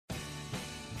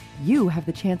you have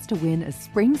the chance to win a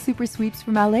spring super sweeps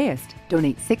from LAist.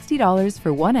 Donate $60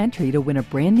 for one entry to win a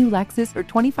brand new Lexus or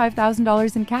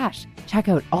 $25,000 in cash. Check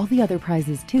out all the other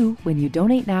prizes too when you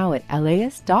donate now at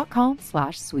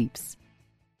laist.com/sweeps.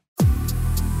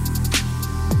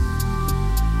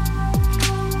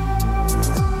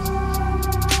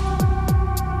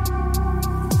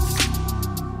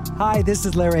 Hi, this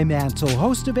is Larry Mansell,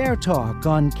 host of Air Talk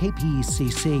on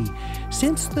KPCC.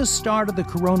 Since the start of the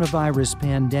coronavirus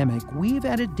pandemic, we've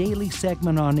had a daily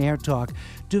segment on Air Talk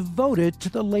devoted to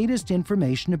the latest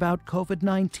information about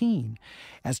COVID-19.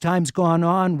 As time's gone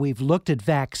on, we've looked at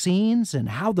vaccines and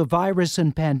how the virus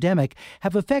and pandemic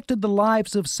have affected the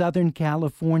lives of Southern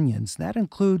Californians. That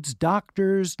includes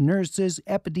doctors, nurses,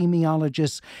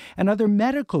 epidemiologists, and other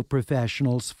medical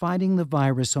professionals fighting the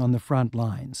virus on the front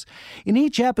lines. In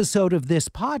each episode of this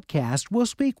podcast, we'll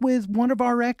speak with one of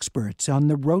our experts on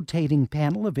the rotating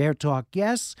panel of Air Talk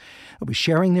guests who will be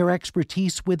sharing their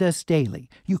expertise with us daily.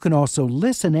 You can also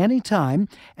listen anytime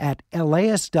at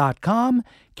laist.com,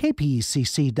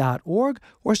 kpecc.org,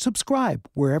 or subscribe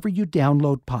wherever you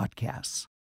download podcasts.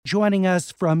 Joining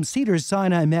us from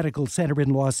Cedars-Sinai Medical Center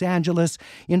in Los Angeles,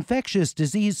 infectious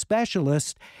disease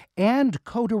specialist and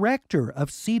co-director of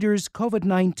Cedars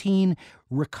COVID-19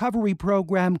 Recovery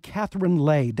Program, Catherine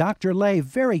Lay. Dr. Lay,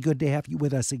 very good to have you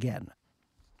with us again.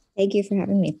 Thank you for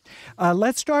having me.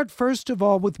 Let's start, first of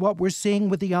all, with what we're seeing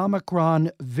with the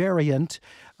Omicron variant.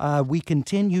 We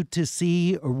continue to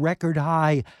see record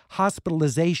high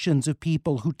hospitalizations of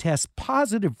people who test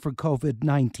positive for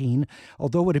COVID-19,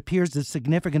 although it appears a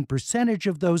significant percentage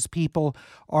of those people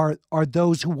are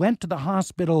those who went to the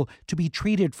hospital to be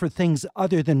treated for things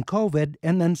other than COVID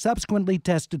and then subsequently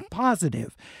tested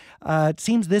positive. It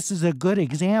seems this is a good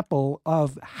example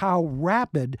of how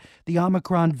rapid the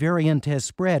Omicron variant has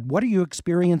spread. What are you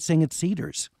experiencing at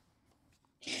Cedars?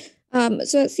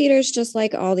 So at Cedars, just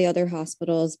like all the other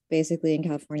hospitals, basically in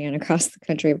California and across the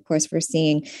country, of course, we're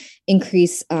seeing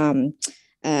increased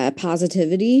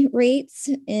positivity rates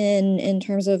in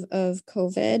terms of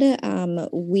COVID.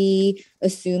 We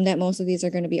assume that most of these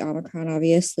are going to be Omicron,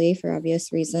 obviously, for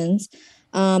obvious reasons.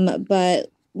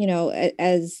 But you know,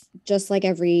 as just like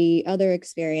every other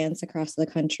experience across the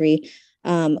country,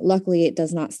 luckily it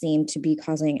does not seem to be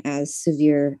causing as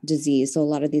severe disease. So a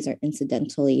lot of these are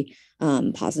incidentally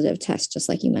positive tests, just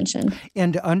like you mentioned.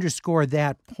 And to underscore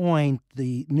that point,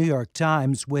 the New York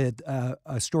Times with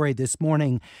a story this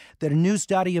morning that a new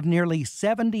study of nearly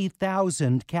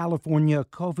 70,000 California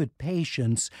COVID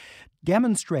patients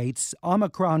demonstrates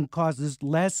Omicron causes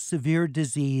less severe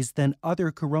disease than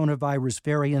other coronavirus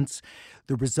variants.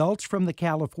 The results from the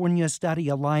California study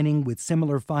aligning with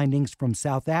similar findings from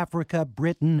South Africa,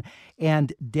 Britain,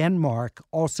 and Denmark.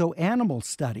 Also, animal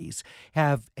studies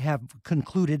have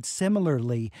concluded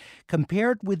similarly.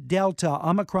 Compared with Delta,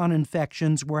 Omicron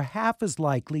infections were half as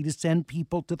likely to send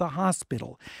people to the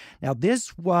hospital. Now,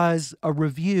 this was a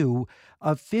review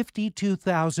of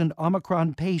 52,000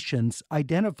 Omicron patients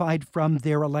identified from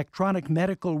their electronic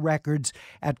medical records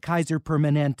at Kaiser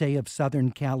Permanente of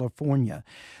Southern California.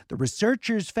 The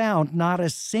researchers found not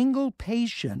a single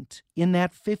patient in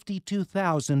that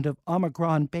 52,000 of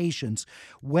Omicron patients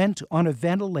went on a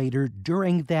ventilator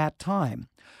during that time.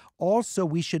 Also,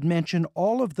 we should mention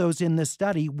all of those in the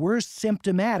study were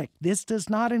symptomatic. This does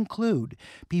not include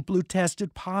people who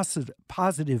tested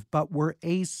positive but were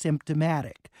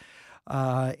asymptomatic.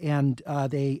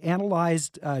 They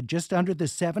analyzed just under the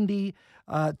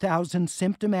 70,000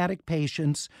 symptomatic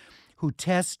patients who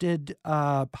tested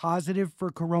positive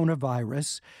for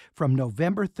coronavirus from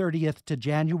November 30th to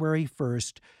January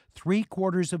 1st.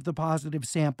 3/4 of the positive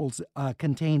samples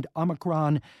contained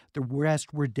Omicron. The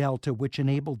rest were Delta, which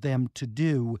enabled them to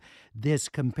do this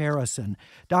comparison.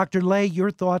 Dr. Lay,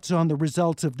 your thoughts on the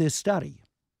results of this study?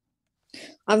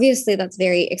 Obviously, that's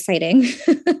very exciting. You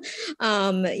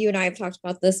and I have talked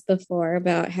about this before,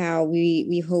 about how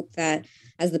we hope that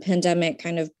as the pandemic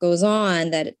kind of goes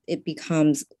on, that it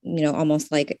becomes,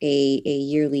 almost like a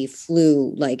yearly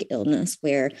flu-like illness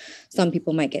where some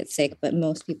people might get sick, but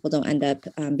most people don't end up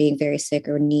being very sick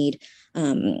or need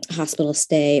hospital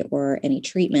stay or any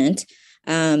treatment.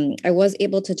 I was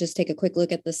able to just take a quick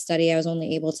look at the study. I was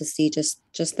only able to see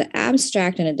just the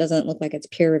abstract, and it doesn't look like it's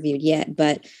peer reviewed yet,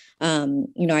 but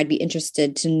I'd be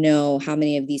interested to know how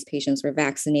many of these patients were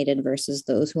vaccinated versus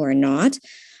those who are not.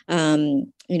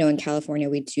 In California,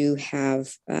 we do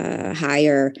have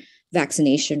higher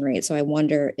vaccination rates. So I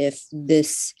wonder if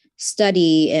this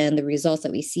study and the results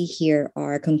that we see here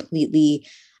are completely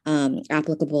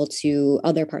applicable to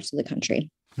other parts of the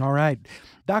country. All right.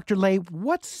 Dr. Lay,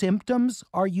 what symptoms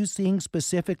are you seeing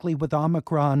specifically with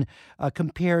Omicron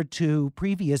compared to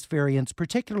previous variants,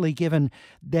 particularly given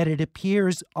that it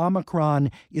appears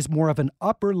Omicron is more of an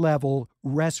upper level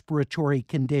respiratory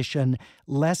condition,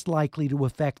 less likely to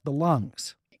affect the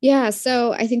lungs? Yeah,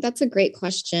 so I think that's a great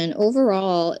question.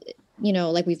 Overall,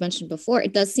 like we've mentioned before,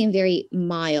 it does seem very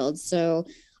mild. So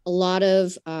a lot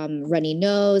of runny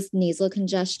nose, nasal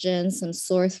congestion, some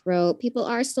sore throat. People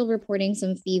are still reporting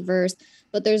some fevers,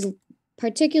 but there's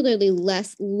particularly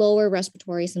less lower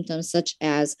respiratory symptoms such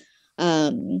as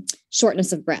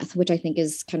shortness of breath, which I think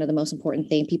is kind of the most important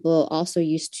thing. People also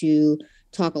used to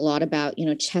talk a lot about,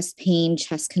 chest pain,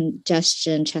 chest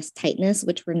congestion, chest tightness,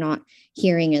 which we're not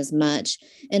hearing as much.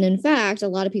 And in fact, a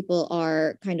lot of people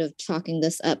are kind of chalking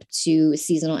this up to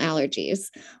seasonal allergies.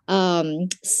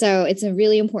 So it's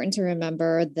really important to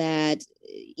remember that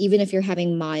even if you're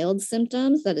having mild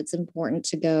symptoms, that it's important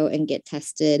to go and get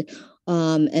tested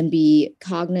and be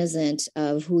cognizant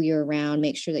of who you're around.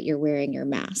 Make sure that you're wearing your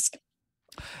mask.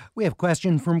 We have a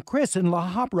question from Chris in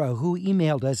La Habra who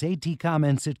emailed us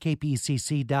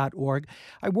atcomments@kpcc.org.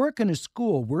 I work in a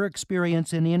school. We're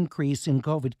experiencing an increase in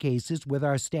COVID cases with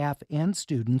our staff and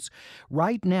students.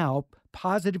 Right now,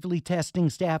 positively testing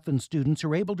staff and students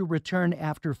are able to return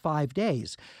after 5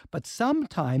 days, but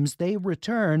sometimes they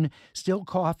return still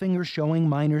coughing or showing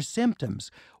minor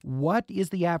symptoms. What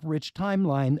is the average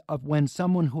timeline of when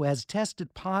someone who has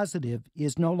tested positive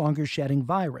is no longer shedding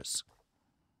virus?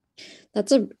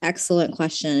 That's an excellent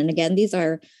question. And again, these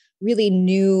are really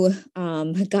new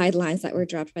guidelines that were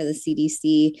dropped by the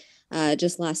CDC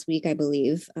just last week, I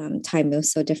believe. Time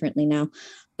moves so differently now.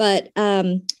 But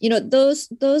those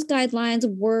guidelines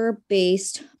were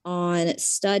based on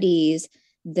studies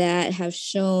that have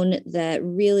shown that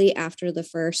really after the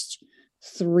first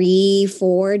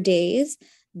 3-4 days,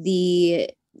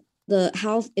 the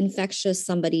how infectious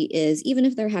somebody is, even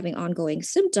if they're having ongoing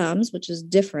symptoms, which is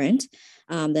different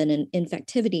than an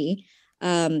infectivity,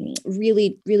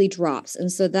 really, really drops. And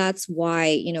so that's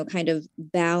why, kind of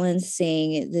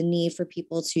balancing the need for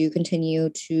people to continue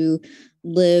to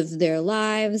live their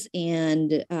lives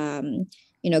and, go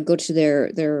to their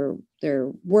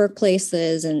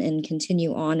workplaces and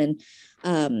continue on and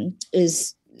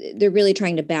is they're really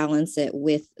trying to balance it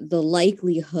with the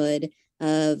likelihood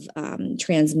of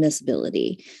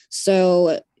transmissibility.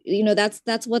 So,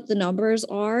 that's what the numbers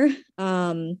are.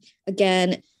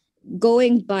 Again,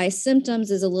 going by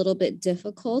symptoms is a little bit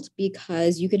difficult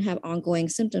because you can have ongoing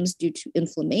symptoms due to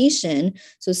inflammation.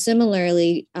 So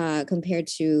similarly, compared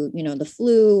to, the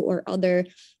flu or other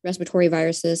respiratory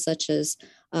viruses such as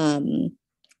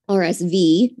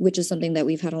RSV, which is something that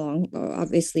we've had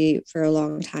obviously for a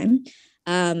long time,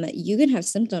 you can have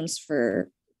symptoms for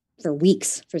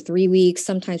weeks, for 3 weeks.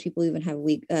 Sometimes people even have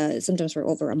symptoms for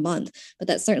over a month, but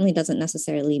that certainly doesn't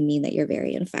necessarily mean that you're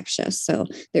very infectious. So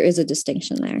there is a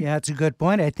distinction there. Yeah, it's a good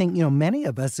point. I think, many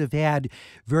of us have had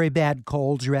very bad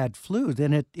colds or had flu.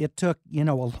 Then it took, a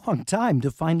long time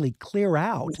to finally clear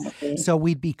out. Exactly. So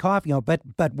we'd be coughing, but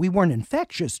we weren't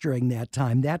infectious during that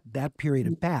time. That period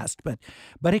had passed. But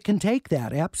it can take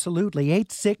that, absolutely.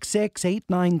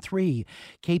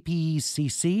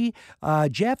 866-893-KPCC.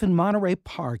 Jeff in Monterey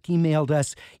Park emailed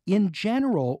us, in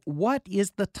general, what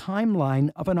is the timeline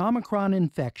of an Omicron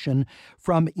infection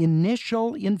from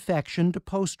initial infection to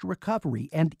post-recovery?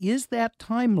 And is that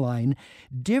timeline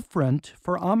different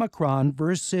for Omicron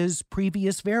versus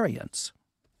previous variants?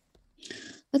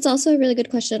 That's also a really good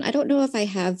question. I don't know if I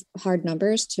have hard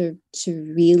numbers to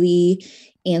really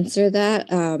answer that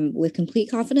with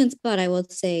complete confidence, but I will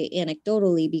say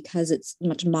anecdotally, because it's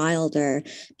much milder,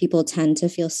 people tend to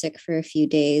feel sick for a few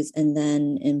days and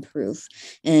then improve.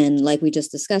 And like we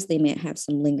just discussed, they may have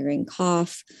some lingering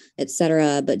cough,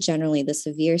 etc. But generally, the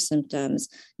severe symptoms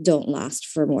don't last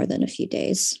for more than a few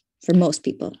days for most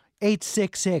people.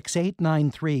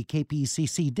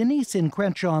 866-893-KPCC. Denise in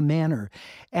Crenshaw Manor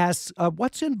asks,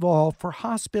 what's involved for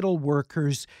hospital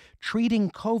workers treating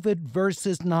COVID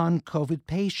versus non-COVID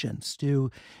patients?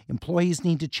 Do employees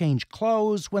need to change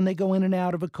clothes when they go in and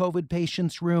out of a COVID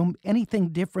patient's room? Anything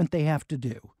different they have to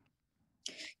do?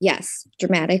 Yes,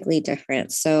 dramatically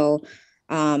different. So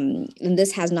and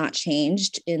this has not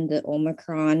changed in the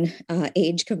Omicron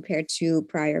age compared to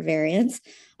prior variants.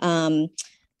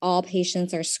 All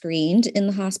patients are screened in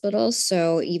the hospital.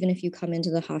 So even if you come into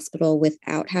the hospital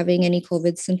without having any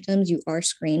COVID symptoms, you are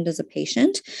screened as a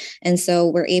patient. And so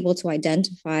we're able to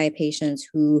identify patients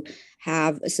who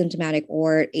have symptomatic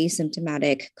or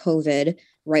asymptomatic COVID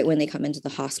right when they come into the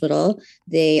hospital.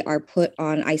 They are put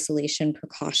on isolation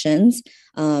precautions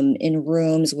in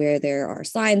rooms where there are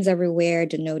signs everywhere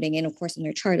denoting, and of course in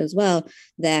their chart as well,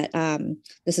 that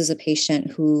this is a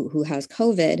patient who has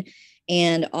COVID.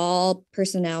 And all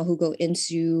personnel who go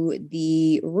into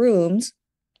the rooms,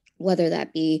 whether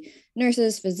that be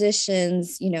nurses,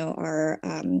 physicians, our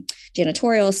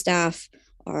janitorial staff,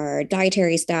 our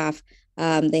dietary staff,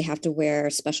 they have to wear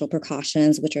special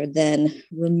precautions, which are then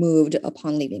removed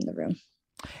upon leaving the room.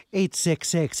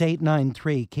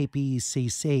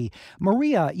 866-893-KPCC.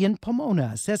 Maria in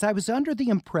Pomona says, I was under the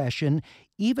impression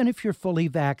even if you're fully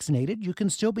vaccinated, you can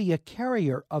still be a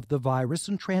carrier of the virus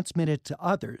and transmit it to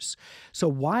others. So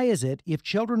why is it if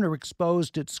children are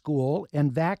exposed at school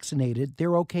and vaccinated,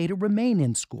 they're okay to remain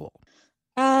in school?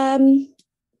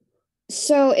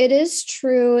 So it is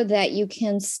true that you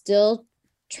can still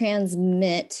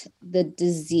transmit the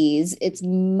disease. It's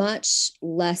much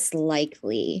less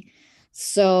likely.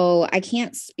 So I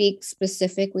can't speak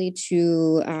specifically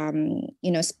to,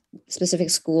 specific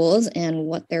schools and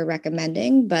what they're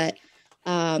recommending, but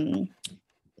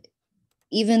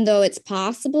even though it's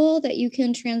possible that you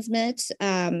can transmit,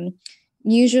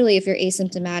 usually if you're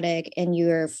asymptomatic and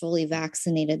you're fully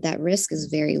vaccinated, that risk is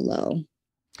very low.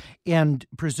 And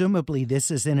presumably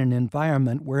this is in an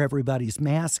environment where everybody's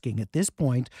masking. At this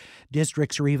point,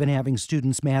 districts are even having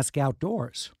students mask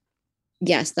outdoors.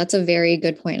 Yes, that's a very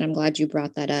good point. I'm glad you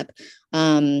brought that up.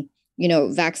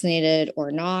 Vaccinated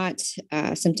or not,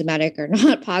 symptomatic or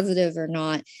not, positive or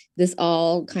not, this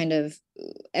all kind of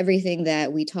everything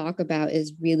that we talk about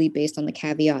is really based on the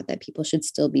caveat that people should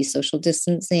still be social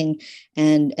distancing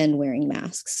and wearing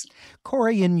masks.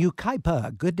 Corey in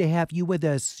Yucaipa, good to have you with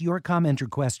us. Your comment or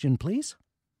question, please.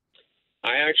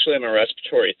 I actually am a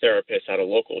respiratory therapist at a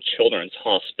local children's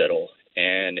hospital.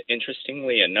 And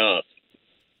interestingly enough,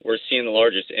 we're seeing the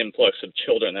largest influx of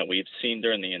children that we've seen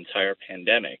during the entire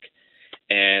pandemic.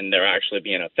 And they're actually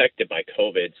being affected by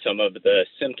COVID. Some of the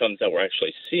symptoms that we're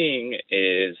actually seeing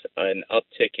is an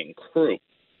uptick in croup,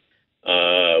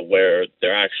 where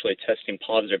they're actually testing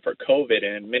positive for COVID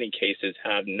and in many cases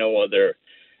have no other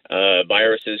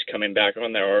viruses coming back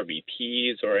on their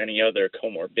RVPs or any other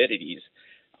comorbidities.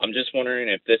 I'm just wondering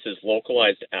if this is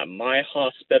localized at my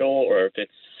hospital or if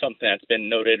it's something that's been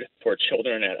noted for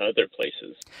children at other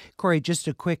places. Corey, just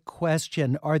a quick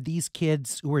question. Are these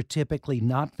kids who are typically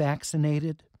not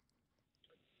vaccinated?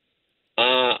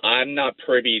 I'm not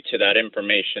privy to that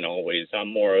information always.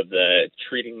 I'm more of the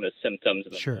treating the symptoms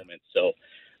in the moment. So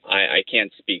I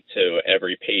can't speak to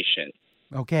every patient.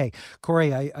 Okay.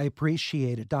 Corey, I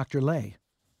appreciate it. Dr. Lay.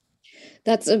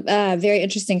 That's very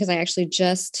interesting because I actually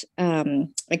just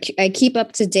I keep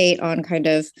up to date on kind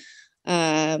of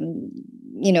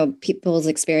people's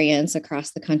experience across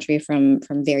the country from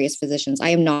various physicians. I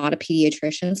am not a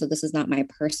pediatrician, so this is not my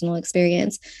personal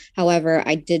experience. However,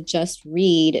 I did just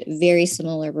read very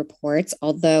similar reports,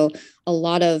 although a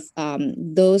lot of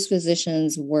those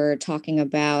physicians were talking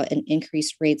about an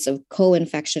increased rates of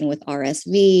co-infection with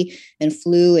RSV and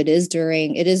flu. It is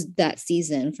that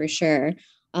season for sure.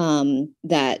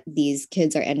 That these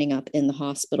kids are ending up in the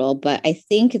hospital. But I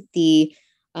think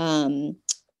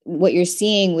what you're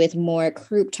seeing with more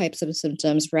croup types of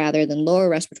symptoms rather than lower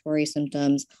respiratory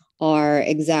symptoms are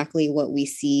exactly what we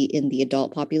see in the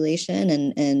adult population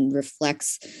and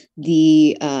reflects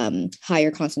the higher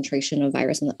concentration of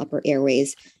virus in the upper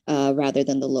airways rather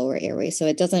than the lower airways. So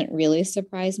it doesn't really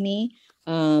surprise me.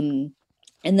 And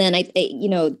then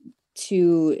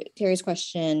to Terry's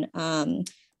question,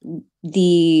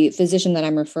 the physician that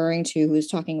I'm referring to, who was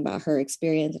talking about her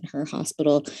experience in her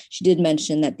hospital, she did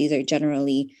mention that these are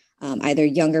generally either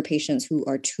younger patients who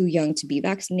are too young to be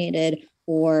vaccinated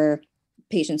or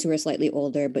patients who are slightly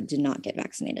older but did not get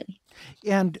vaccinated.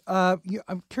 And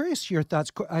I'm curious your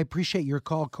thoughts. I appreciate your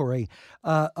call, Corey,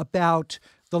 about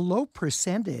the low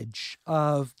percentage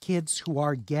of kids who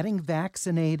are getting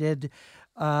vaccinated.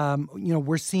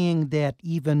 We're seeing that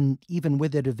even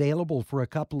with it available for a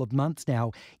couple of months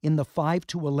now, in the 5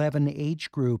 to 11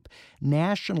 age group,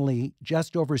 nationally,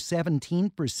 just over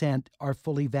 17% are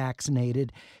fully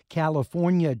vaccinated.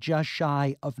 California, just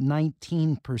shy of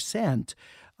 19%.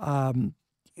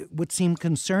 It would seem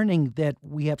concerning that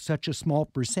we have such a small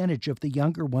percentage of the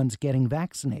younger ones getting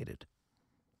vaccinated.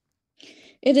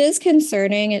 It is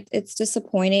concerning. It's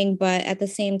disappointing, but at the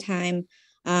same time,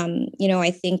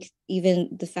 I think even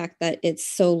the fact that it's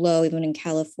so low, even in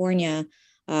California,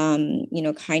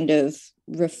 kind of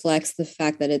reflects the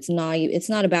fact that it's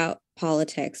not about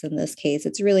politics in this case.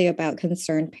 It's really about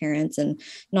concerned parents and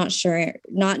not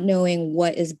knowing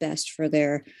what is best for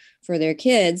their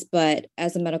kids. But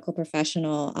as a medical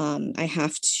professional, I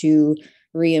have to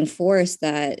reinforce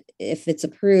that if it's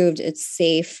approved, it's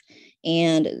safe.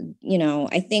 And,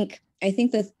 I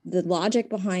think that the logic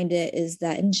behind it is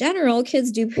that in general,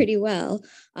 kids do pretty well.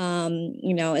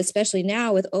 Especially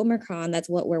now with Omicron, that's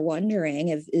what we're wondering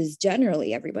if is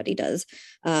generally everybody does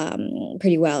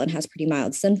pretty well and has pretty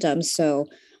mild symptoms. So,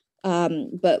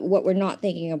 but what we're not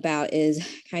thinking about is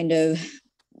kind of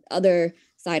other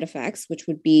side effects, which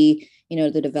would be,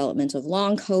 the development of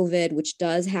long COVID, which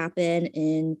does happen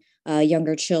in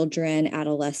younger children,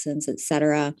 adolescents, et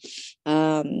cetera.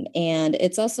 And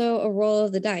it's also a roll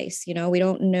of the dice. We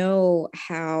don't know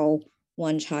how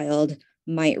one child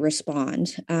might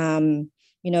respond.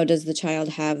 Does the child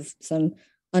have some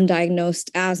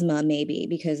undiagnosed asthma maybe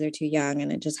because they're too young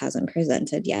and it just hasn't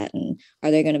presented yet? And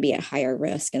are they going to be at higher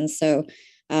risk? And so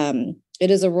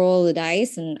it is a roll of the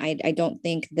dice. And I don't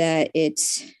think that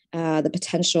it's the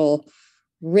potential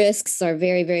risks are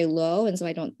very, very low. And so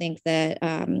I don't think that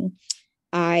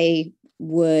I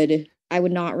would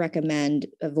not recommend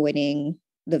avoiding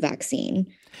the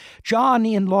vaccine. John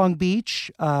in Long Beach,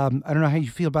 I don't know how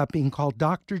you feel about being called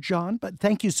Dr. John, but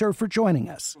thank you, sir, for joining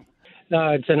us.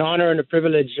 It's an honor and a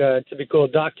privilege to be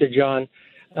called Dr. John,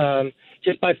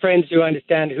 just by friends who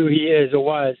understand who he is or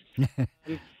was.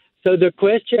 So the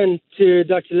question to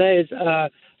Dr. Ley is,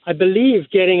 I believe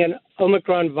getting an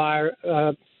Omicron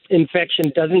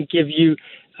infection doesn't give you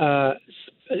a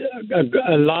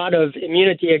lot of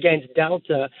immunity against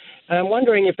Delta. And I'm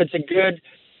wondering if it's a good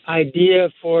idea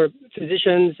for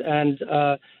physicians and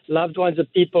loved ones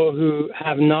of people who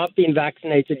have not been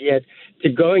vaccinated yet to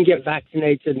go and get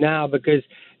vaccinated now, because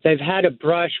they've had a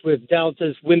brush with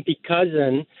Delta's wimpy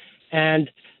cousin and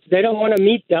they don't want to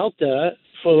meet Delta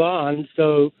full on.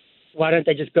 So why don't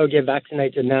they just go get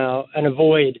vaccinated now and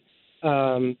avoid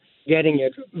getting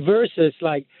it, versus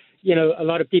a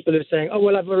lot of people are saying, oh,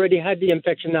 well, I've already had the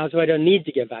infection now, so I don't need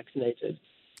to get vaccinated.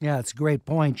 Yeah, it's a great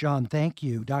point, John. Thank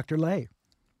you. Dr. Ley.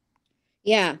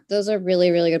 Yeah, those are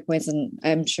really, really good points. And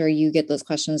I'm sure you get those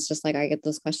questions just like I get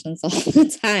those questions all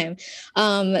the time.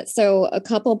 So a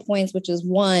couple points, which is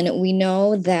one, we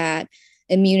know that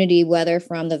immunity, whether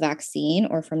from the vaccine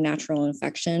or from natural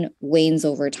infection, wanes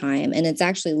over time. And it's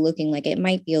actually looking like it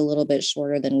might be a little bit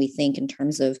shorter than we think in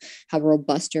terms of how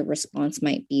robust your response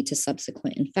might be to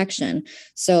subsequent infection.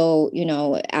 So,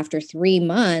 after 3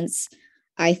 months,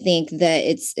 I think that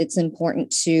it's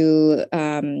important to,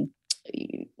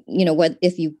 what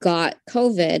if you got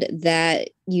COVID, that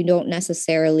you don't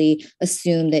necessarily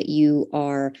assume that you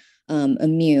are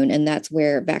immune. And that's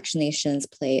where vaccinations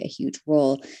play a huge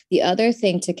role. The other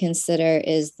thing to consider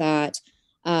is that,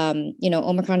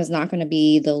 Omicron is not going to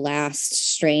be the last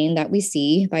strain that we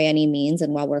see by any means.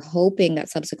 And while we're hoping that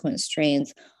subsequent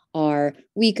strains are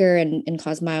weaker and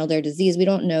cause milder disease, we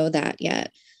don't know that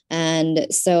yet. And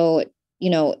so,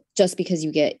 just because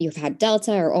you've had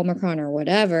Delta or Omicron or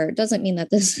whatever, doesn't mean that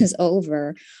this is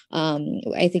over.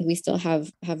 I think we still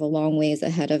have a long ways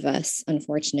ahead of us,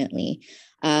 unfortunately.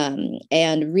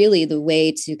 And really the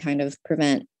way to kind of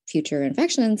prevent future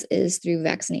infections is through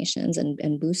vaccinations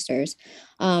and boosters.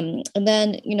 And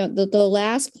then, the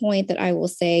last point that I will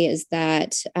say is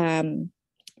that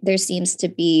there seems to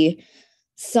be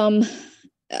some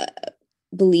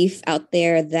belief out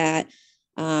there that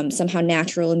somehow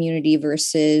natural immunity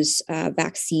versus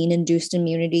vaccine-induced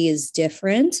immunity is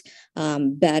different,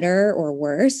 better or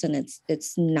worse, and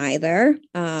it's neither.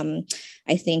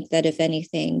 I think that if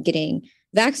anything, getting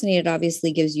vaccinated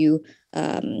obviously gives you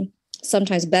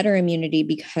sometimes better immunity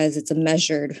because it's a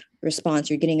measured response.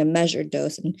 You're getting a measured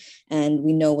dose, and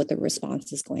we know what the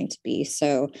response is going to be.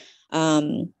 So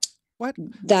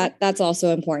that's also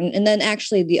important. And then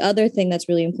actually the other thing that's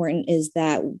really important is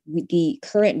that the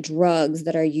current drugs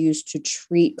that are used to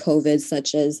treat COVID,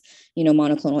 such as,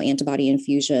 monoclonal antibody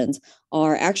infusions,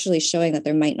 are actually showing that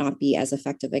there might not be as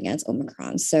effective against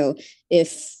Omicron. So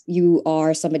if you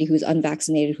are somebody who's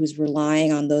unvaccinated, who's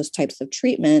relying on those types of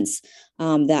treatments,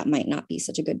 that might not be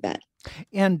such a good bet.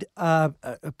 And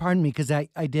pardon me, because I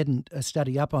didn't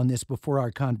study up on this before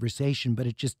our conversation, but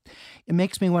it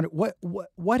makes me wonder,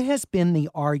 what has been the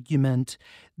argument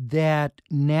that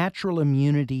natural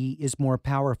immunity is more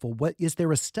powerful? Is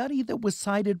there a study that was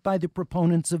cited by the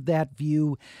proponents of that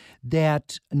view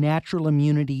that natural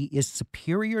immunity is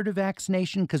superior to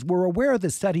vaccination? Because we're aware of the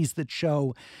studies that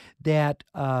show that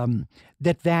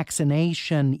that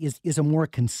vaccination is a more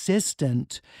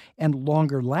consistent and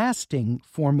longer lasting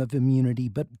form of immunity.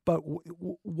 But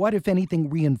what, if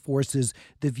anything, reinforces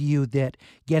the view that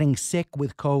getting sick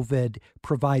with COVID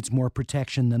provides more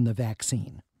protection than the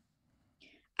vaccine?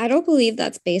 I don't believe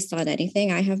that's based on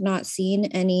anything. I have not seen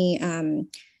any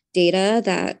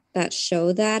data that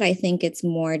show that. I think it's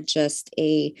more just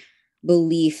a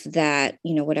belief that,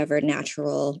 whatever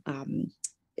natural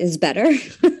is better.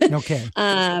 Okay.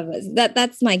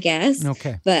 That's my guess.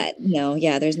 Okay. But no,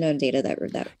 yeah, there's no data that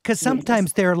because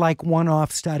sometimes they're like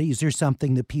one-off studies or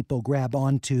something that people grab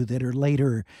onto that are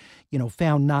later,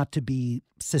 found not to be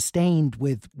sustained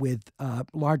with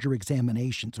larger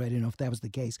examinations. So I didn't know if that was the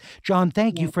case. John,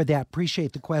 thank you for that.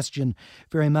 Appreciate the question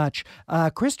very much.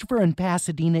 Christopher in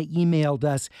Pasadena emailed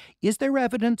us, is there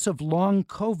evidence of long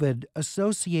COVID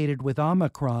associated with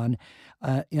Omicron?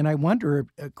 And I wonder,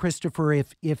 Christopher,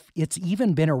 if it's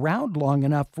even been around long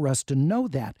enough for us to know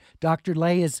that. Dr.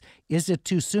 Lay, is it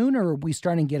too soon, or are we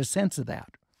starting to get a sense of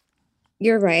that?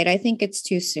 You're right. I think it's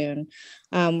too soon.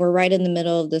 We're right in the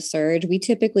middle of the surge. We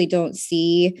typically don't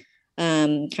see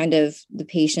kind of the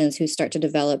patients who start to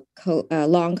develop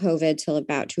long COVID till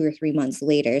about 2 or 3 months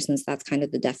later, since that's kind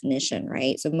of the definition,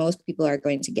 right? So most people are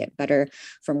going to get better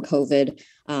from COVID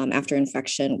after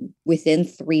infection within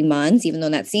 3 months, even though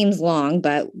that seems long,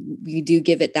 but we do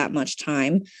give it that much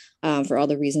time for all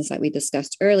the reasons that we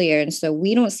discussed earlier. And so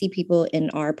we don't see people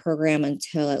in our program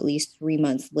until at least 3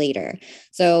 months later.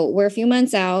 So we're a few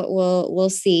months out. We'll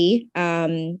see.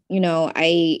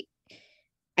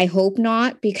 I hope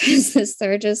not, because the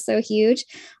surge is so huge.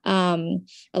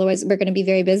 Otherwise, we're going to be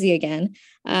very busy again.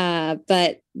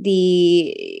 But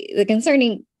the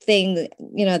concerning thing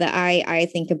that I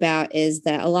think about is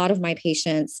that a lot of my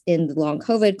patients in the long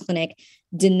COVID clinic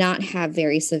did not have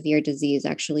very severe disease.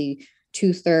 Actually,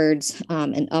 2/3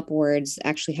 and upwards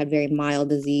actually had very mild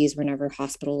disease, were never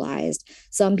hospitalized.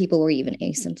 Some people were even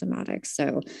asymptomatic.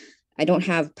 So I don't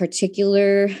have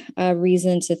particular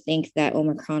reason to think that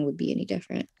Omicron would be any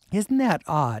different. Isn't that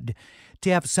odd to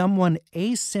have someone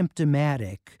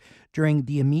asymptomatic during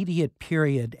the immediate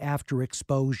period after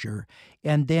exposure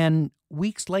and then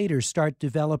weeks later start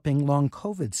developing long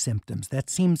COVID symptoms? That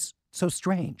seems so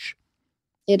strange.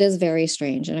 It is very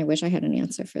strange, and I wish I had an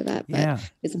answer for that. But yeah.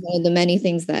 It's one of the many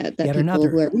things that people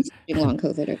who are researching long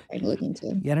COVID are trying to look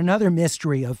into. Yet another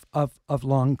mystery of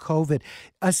long COVID.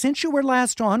 Since you were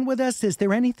last on with us, is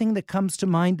there anything that comes to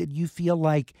mind that you feel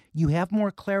like you have more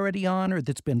clarity on or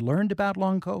that's been learned about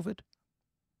long COVID?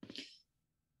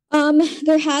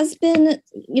 There has been,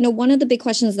 one of the big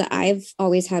questions that I've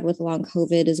always had with long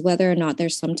COVID is whether or not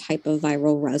there's some type of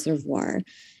viral reservoir.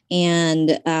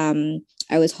 And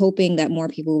I was hoping that more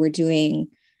people were doing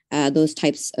those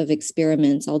types of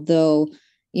experiments, although,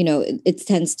 it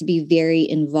tends to be very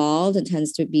involved. It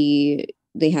tends to be,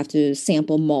 they have to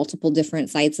sample multiple different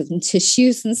sites of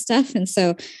tissues and stuff. And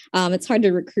so it's hard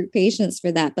to recruit patients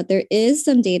for that. But there is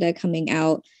some data coming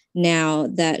out now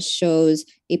that shows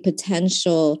a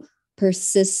potential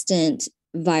persistent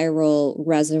viral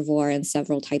reservoir in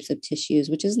several types of tissues,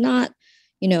 which is not,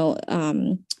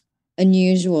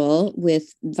 unusual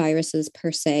with viruses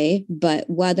per se, but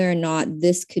whether or not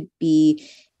this could be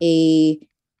a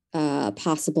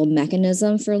possible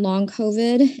mechanism for long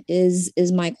COVID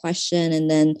is my question. And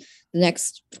then the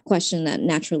next question that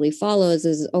naturally follows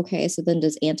is, okay, so then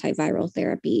does antiviral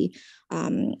therapy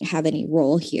have any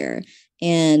role here?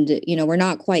 And, we're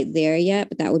not quite there yet,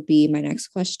 but that would be my next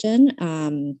question.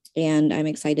 And I'm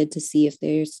excited to see if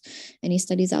there's any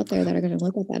studies out there that are going to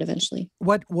look at that eventually.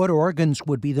 What organs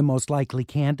would be the most likely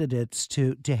candidates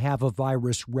to have a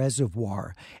virus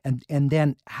reservoir? And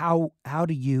then how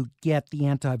do you get the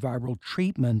antiviral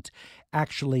treatment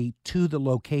actually to the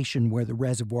location where the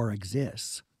reservoir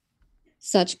exists?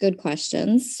 Such good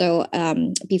questions. So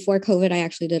before COVID, I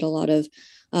actually did a lot of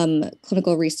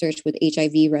clinical research with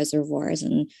HIV reservoirs,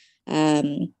 and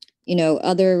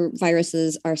other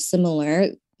viruses are similar.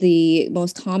 The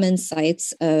most common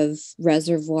sites of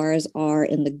reservoirs are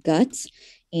in the gut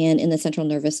and in the central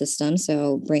nervous system,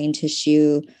 so brain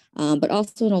tissue, but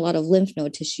also in a lot of lymph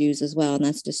node tissues as well, and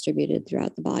that's distributed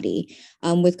throughout the body.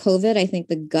 With COVID, I think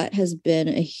the gut has been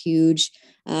a huge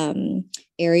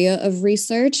area of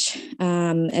research.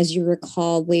 As you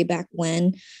recall, way back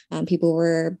when people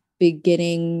were in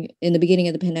the beginning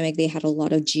of the pandemic, they had a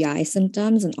lot of GI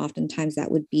symptoms, and oftentimes that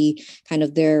would be kind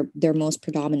of their most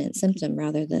predominant symptom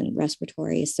rather than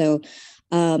respiratory. So,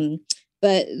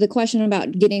 but the question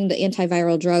about getting the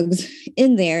antiviral drugs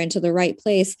in there into the right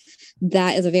place,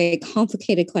 that is a very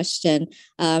complicated question.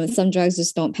 Some drugs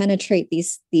just don't penetrate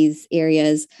these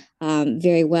areas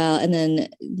very well. And then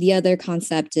the other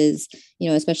concept is,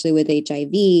 especially with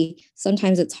HIV,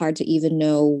 sometimes it's hard to even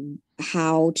know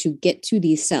how to get to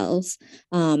these cells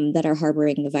that are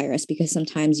harboring the virus, because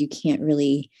sometimes you can't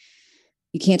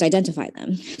identify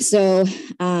them. So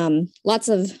lots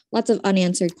of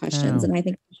unanswered questions. And I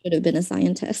think should have been a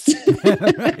scientist.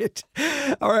 Right.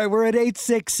 All right. We're at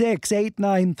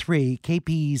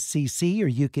 866-893-KPCC, or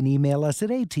you can email us at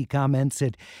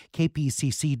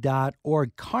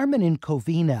atcomments@kpcc.org. Carmen in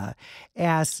Covina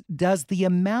asks, does the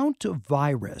amount of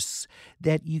virus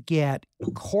that you get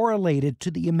correlated to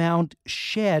the amount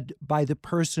shed by the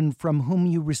person from whom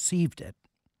you received it?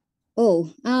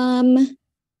 Oh,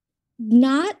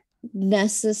 not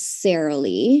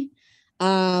necessarily,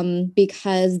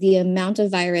 because the amount of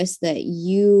virus that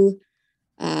you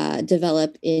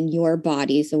develop in your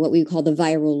body, so what we call the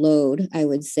viral load, I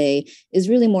would say, is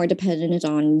really more dependent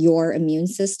on your immune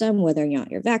system, whether or not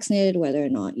you're vaccinated, whether or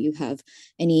not you have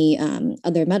any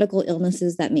other medical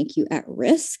illnesses that make you at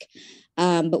risk.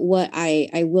 But what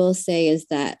I will say is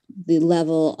that the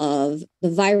level of the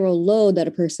viral load that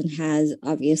a person has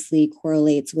obviously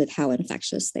correlates with how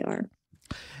infectious they are.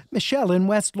 Michelle in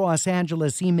West Los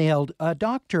Angeles emailed, a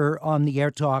doctor on the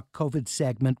Air Talk COVID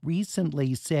segment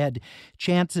recently said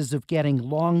chances of getting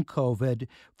long COVID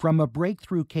from a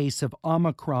breakthrough case of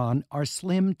Omicron are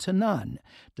slim to none.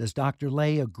 Does Dr.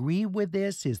 Lay agree with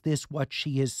this? Is this what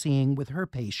she is seeing with her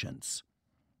patients?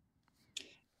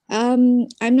 I'm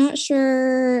not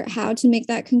sure how to make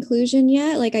that conclusion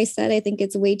yet. Like I said, I think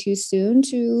it's way too soon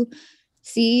to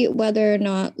see whether or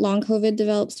not long COVID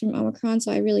develops from Omicron,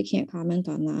 so I really can't comment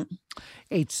on that.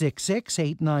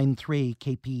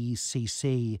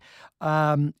 866-893-KPCC.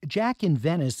 Jack in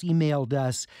Venice emailed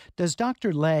us, does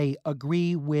Dr. Lay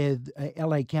agree with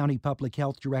LA County Public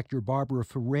Health Director Barbara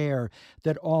Ferrer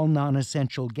that all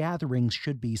non-essential gatherings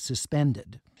should be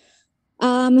suspended?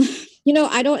 I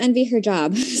don't envy her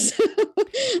job. So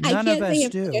None of us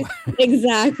do.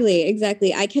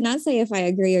 Exactly. I cannot say if I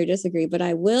agree or disagree, but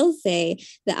I will say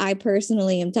that I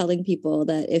personally am telling people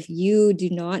that if you do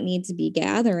not need to be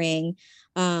gathering,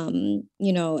 to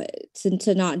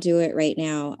not do it right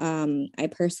now. I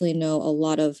personally know a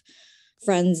lot of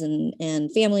friends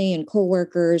and family and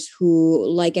coworkers who,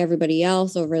 like everybody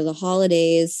else over the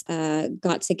holidays,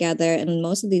 got together, and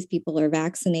most of these people are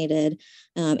vaccinated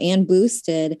and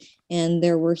boosted, and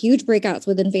there were huge breakouts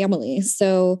within families.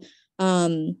 So,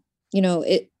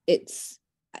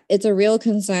 it's a real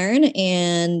concern,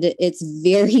 and it's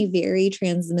very, very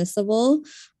transmissible.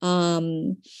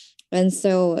 And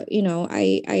so,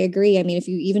 I agree. I mean, if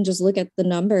you even just look at the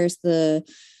numbers, the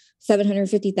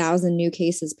 750,000 new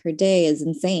cases per day is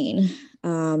insane.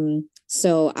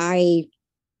 So I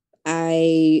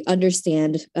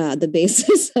understand the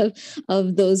basis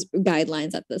of those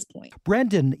guidelines at this point.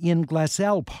 Brendan in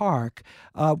Glassell Park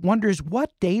wonders, what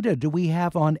data do we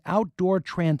have on outdoor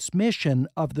transmission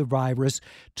of the virus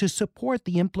to support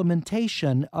the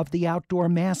implementation of the outdoor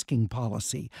masking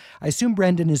policy? I assume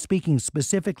Brendan is speaking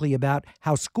specifically about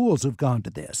how schools have gone to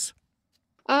this.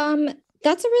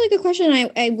 That's a really good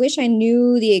question. I wish I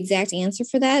knew the exact answer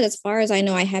for that. As far as I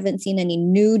know, I haven't seen any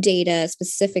new data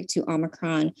specific to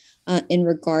Omicron in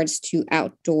regards to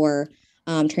outdoor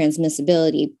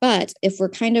transmissibility. But if we're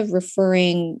kind of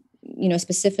referring,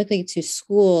 specifically to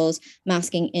schools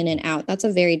masking in and out, that's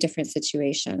a very different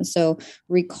situation. So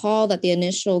recall that the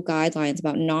initial guidelines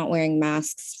about not wearing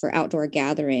masks for outdoor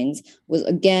gatherings was,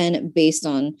 again, based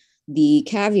on the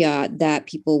caveat that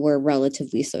people were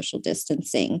relatively social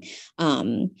distancing,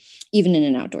 even in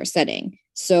an outdoor setting.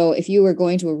 So if you were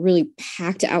going to a really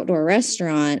packed outdoor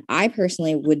restaurant, I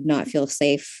personally would not feel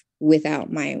safe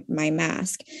without my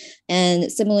mask.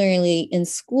 And similarly in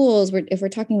schools, if we're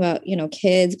talking about,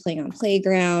 kids playing on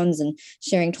playgrounds and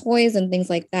sharing toys and things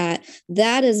like that,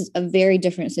 that is a very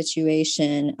different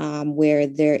situation where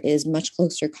there is much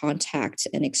closer contact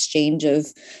and exchange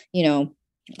of,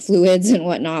 fluids and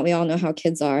whatnot. We all know how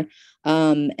kids are.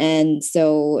 And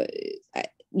so,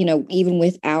 even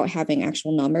without having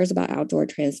actual numbers about outdoor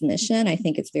transmission, I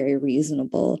think it's very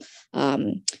reasonable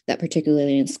that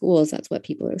particularly in schools, that's what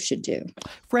people should do.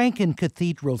 Frank in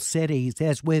Cathedral City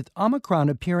says, with Omicron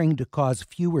appearing to cause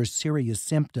fewer serious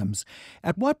symptoms,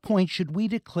 at what point should we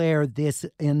declare this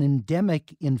an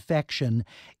endemic infection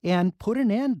and put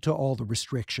an end to all the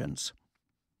restrictions?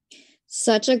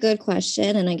 Such a good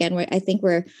question. And again, I think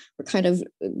we're kind of,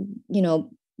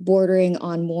 bordering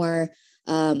on more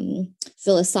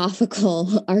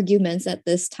philosophical arguments at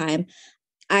this time.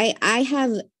 I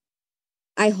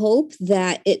hope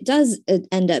that it does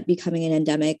end up becoming an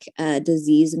endemic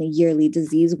disease and a yearly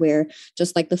disease where,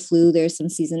 just like the flu, there's some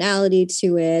seasonality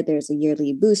to it. There's a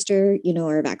yearly booster,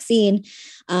 or a vaccine.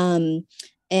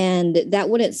 And that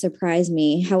wouldn't surprise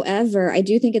me. However, I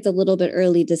do think it's a little bit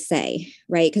early to say,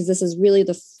 right? Because this is really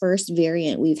the first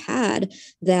variant we've had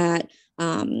that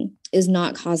is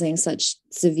not causing such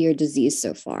severe disease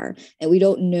so far. And we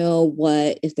don't know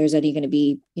if there's any going to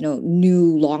be,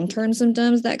 new long-term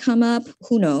symptoms that come up.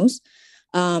 Who knows?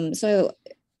 So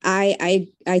I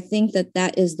think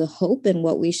that is the hope and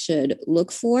what we should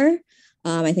look for.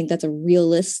 I think that's a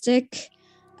realistic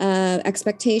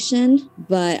expectation,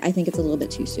 but I think it's a little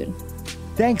bit too soon.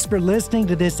 Thanks for listening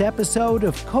to this episode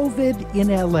of COVID in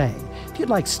LA. If you'd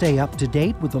like to stay up to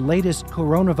date with the latest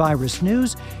coronavirus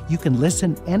news, you can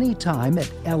listen anytime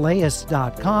at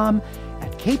laist.com,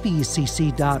 at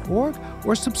kpecc.org,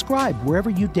 or subscribe wherever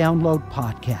you download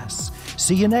podcasts.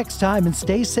 See you next time and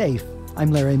stay safe.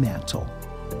 I'm Larry Mantle.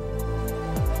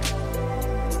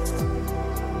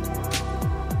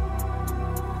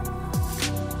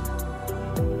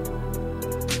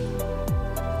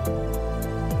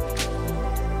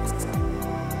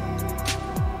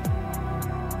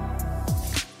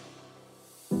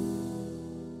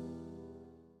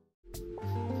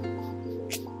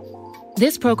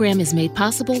 This program is made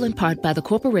possible in part by the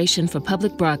Corporation for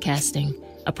Public Broadcasting,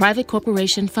 a private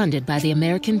corporation funded by the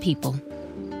American people.